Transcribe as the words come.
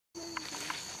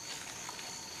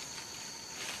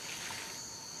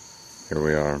Here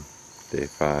we are, day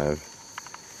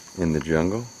 5 in the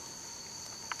jungle.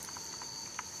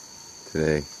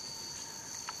 Today,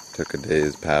 took a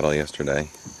day's paddle yesterday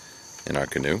in our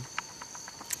canoe.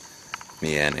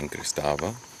 Me and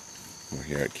Gustavo, we're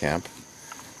here at camp,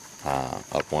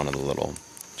 up one of the little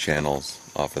channels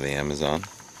off of the Amazon.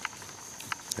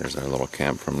 There's our little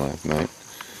camp from last night.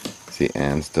 See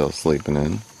Ann still sleeping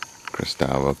in.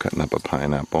 Gustavo cutting up a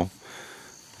pineapple.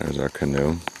 There's our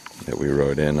canoe that we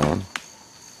rode in on.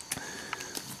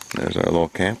 There's our little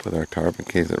camp with our tarp in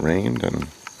case it rained, and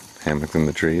hammocks in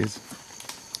the trees.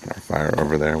 Our fire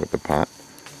over there with the pot.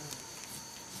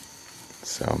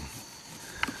 So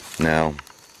now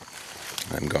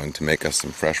I'm going to make us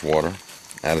some fresh water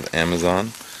out of the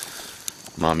Amazon.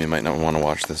 Mom, you might not want to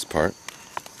watch this part,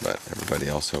 but everybody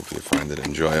else, hope you find it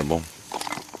enjoyable.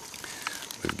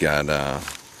 We've got,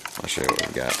 I'll show you what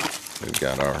we've got. We've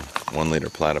got our 1 liter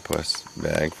platypus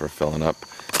bag for filling up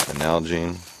the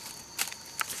Nalgene.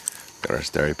 Got our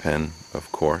SteriPEN,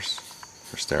 of course,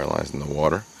 for sterilizing the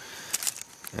water.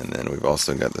 And then we've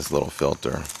also got this little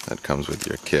filter that comes with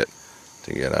your kit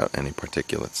to get out any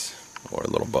particulates or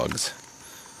little bugs.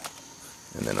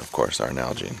 And then, of course, our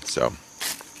Nalgene. So,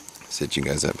 sit you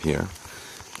guys up here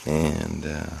and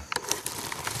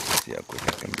see how quick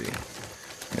I can be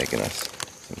making us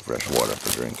some fresh water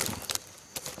for drinking.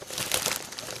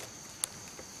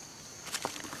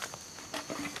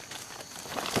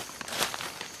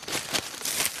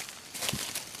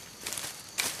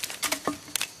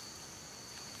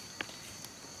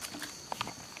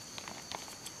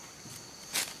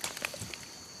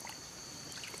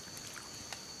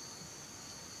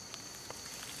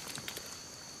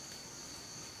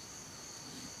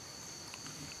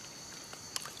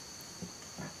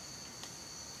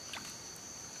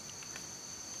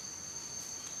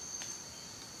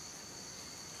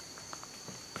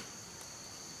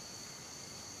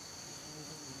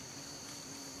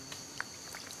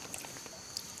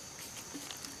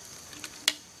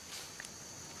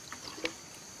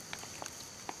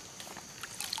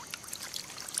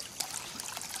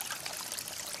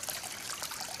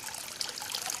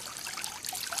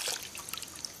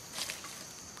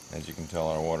 As you can tell,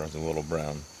 our water is a little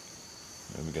brown.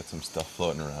 We got some stuff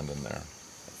floating around in there,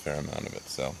 a fair amount of it.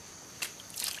 So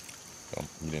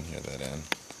you didn't hear that, Ann.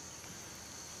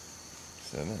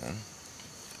 So then,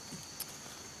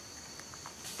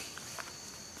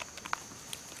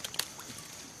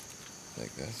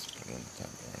 take this, put it on the top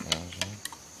of our Nalgene.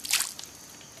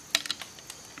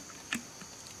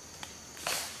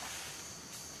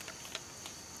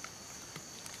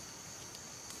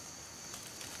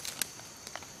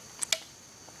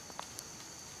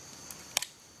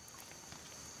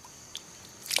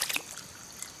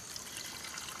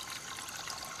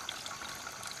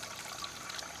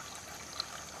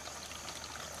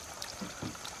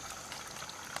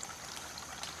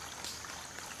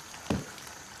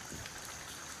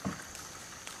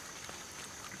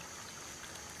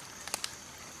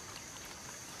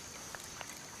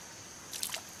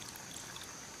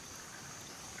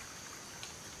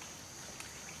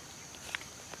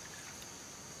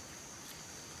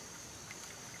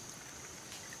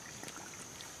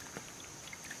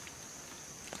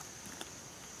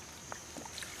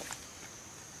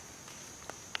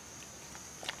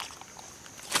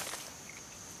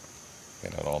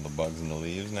 Get out all the bugs in the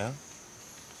leaves now.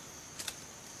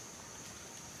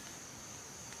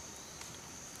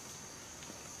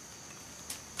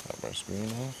 Pop our screen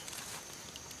off.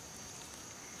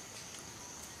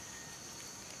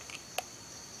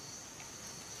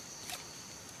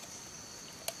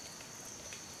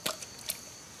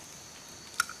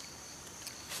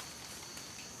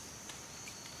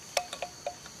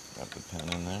 Got the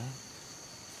pen in there.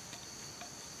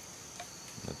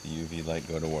 Let the UV light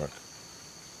go to work.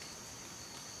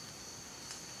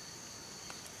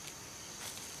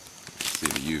 See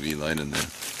the UV light in there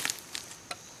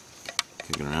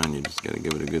kicking around. You just gotta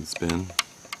give it a good spin.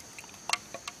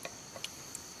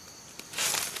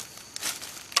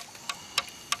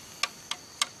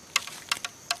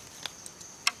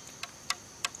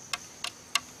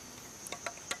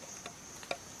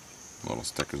 Little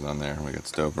stickers on there. We got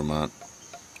Stowe, Vermont.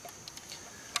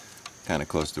 Kind of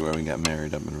close to where we got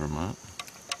married up in Vermont.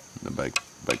 The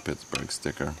Bike Pittsburgh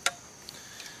sticker.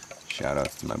 Shout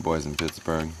outs to my boys in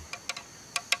Pittsburgh.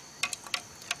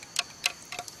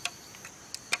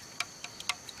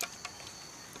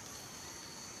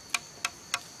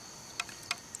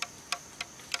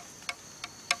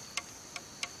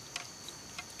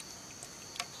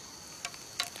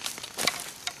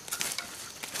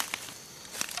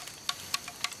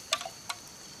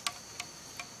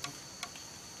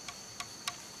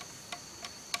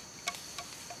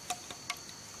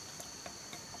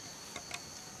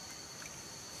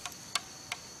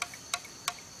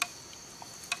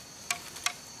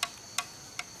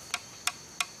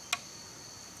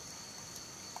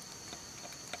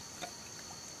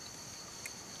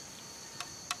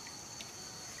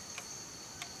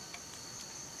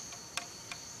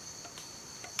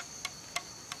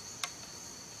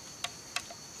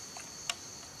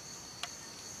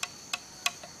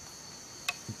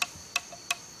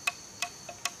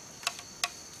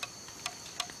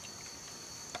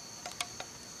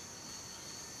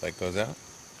 light goes out,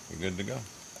 you're good to go.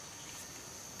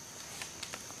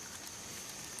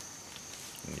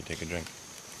 And you take a drink.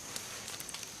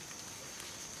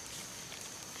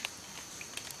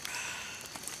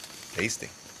 Tasty.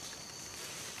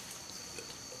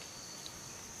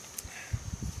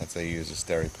 That's how you use a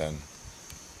SteriPEN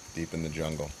deep in the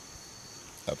jungle,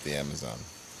 up the Amazon.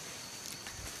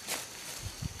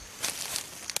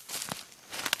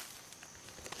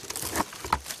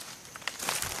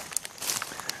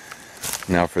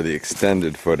 Now for the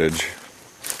extended footage,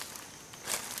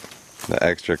 the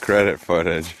extra credit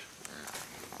footage.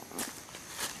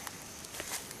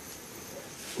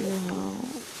 Wow.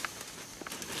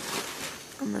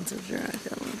 I'm not so sure I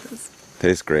feel about this.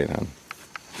 Tastes great, huh?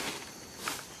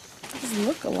 Does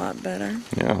look a lot better.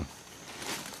 Yeah.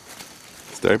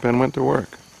 SteriPEN went to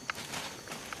work.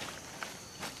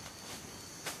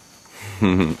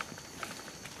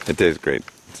 It tastes great,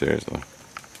 seriously.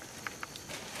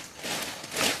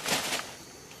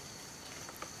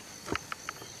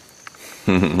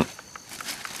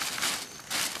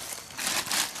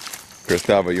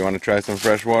 Gustavo, you want to try some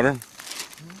fresh water?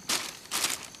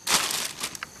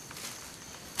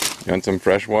 You want some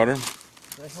fresh water?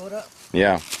 Fresh water?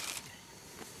 Yeah.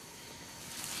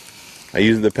 I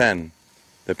used the pen.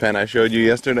 The pen I showed you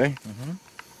yesterday. Mm-hmm.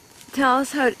 Tell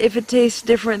us if it tastes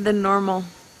different than normal.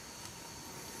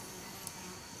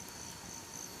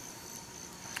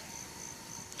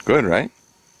 Good, right?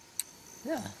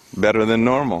 Yeah. Better than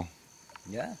normal.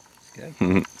 Yeah, it's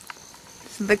good.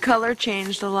 So the color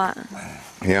changed a lot.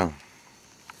 Yeah.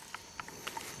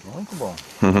 Muito bom.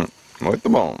 Muito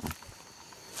bom.